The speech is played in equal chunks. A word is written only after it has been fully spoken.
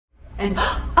And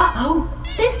uh-oh,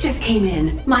 this just came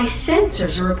in. My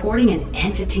sensors are reporting an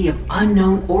entity of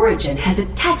unknown origin has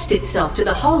attached itself to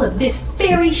the hull of this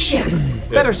very ship.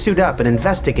 Better suit up and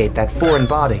investigate that foreign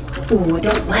body. Oh, I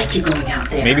don't like you going out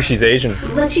there. Maybe she's Asian.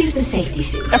 Let's use the safety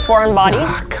suit. A foreign body?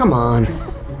 Ah, come on.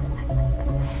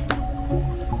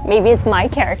 Maybe it's my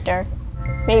character.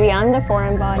 Maybe I'm the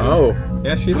foreign body. Oh,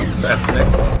 yeah, she looks ethnic.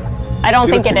 I don't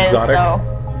She think looks it exotic. is, though.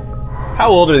 How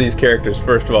old are these characters,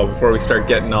 first of all, before we start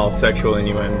getting all sexual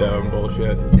innuendo and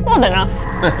bullshit? Old enough.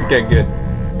 Okay, good.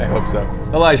 I hope so.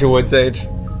 Elijah Wood's age.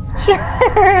 Sure.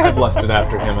 I've lusted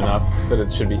after him enough that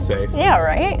it should be safe. Yeah,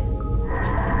 right?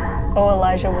 Oh,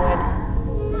 Elijah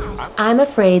Wood. I'm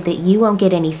afraid that you won't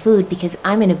get any food because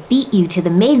I'm gonna beat you to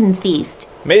the Maiden's Feast.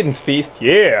 Maiden's Feast,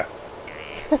 yeah!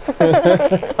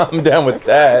 I'm down with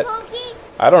that.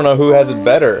 I don't know who has it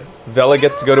better. Vela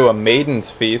gets to go to a Maiden's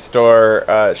Feast, or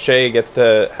Shay gets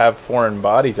to have foreign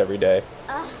bodies every day.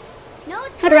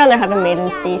 I'd rather have a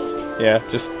Maiden's Feast. Yeah,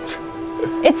 just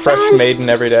It fresh sounds... maiden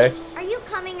every day. Are you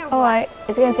coming or Oh, what? I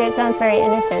was gonna say it sounds very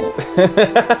innocent.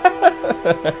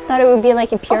 Thought it would be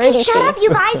like a purity Okay, feast. shut up, you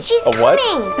guys. She's A what?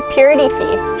 coming. A purity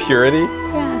feast. Purity?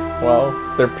 Yeah.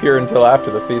 Well, they're pure until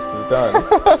after the feast is done.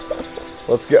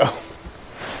 Let's go.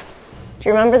 Do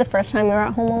you remember the first time you were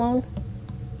at home alone?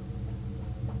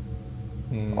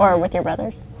 Or with your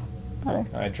brother?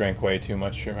 I drank way too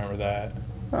much to remember that.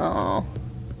 Oh.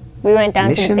 We went down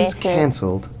to the Missions basement.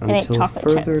 canceled and ate until chocolate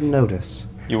further chips. notice.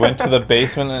 You went to the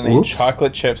basement and ate Whoops.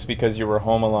 chocolate chips because you were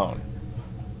home alone.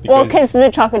 Well, because the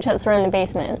chocolate chips were in the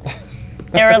basement.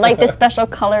 They were like the special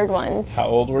colored ones. How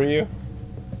old were you?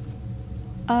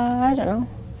 I don't know.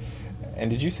 And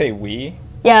did you say we?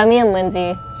 Yeah, me and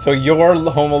Lindsay. So your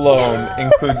home alone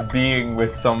includes being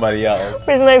with somebody else.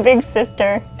 With my big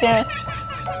sister. Yeah.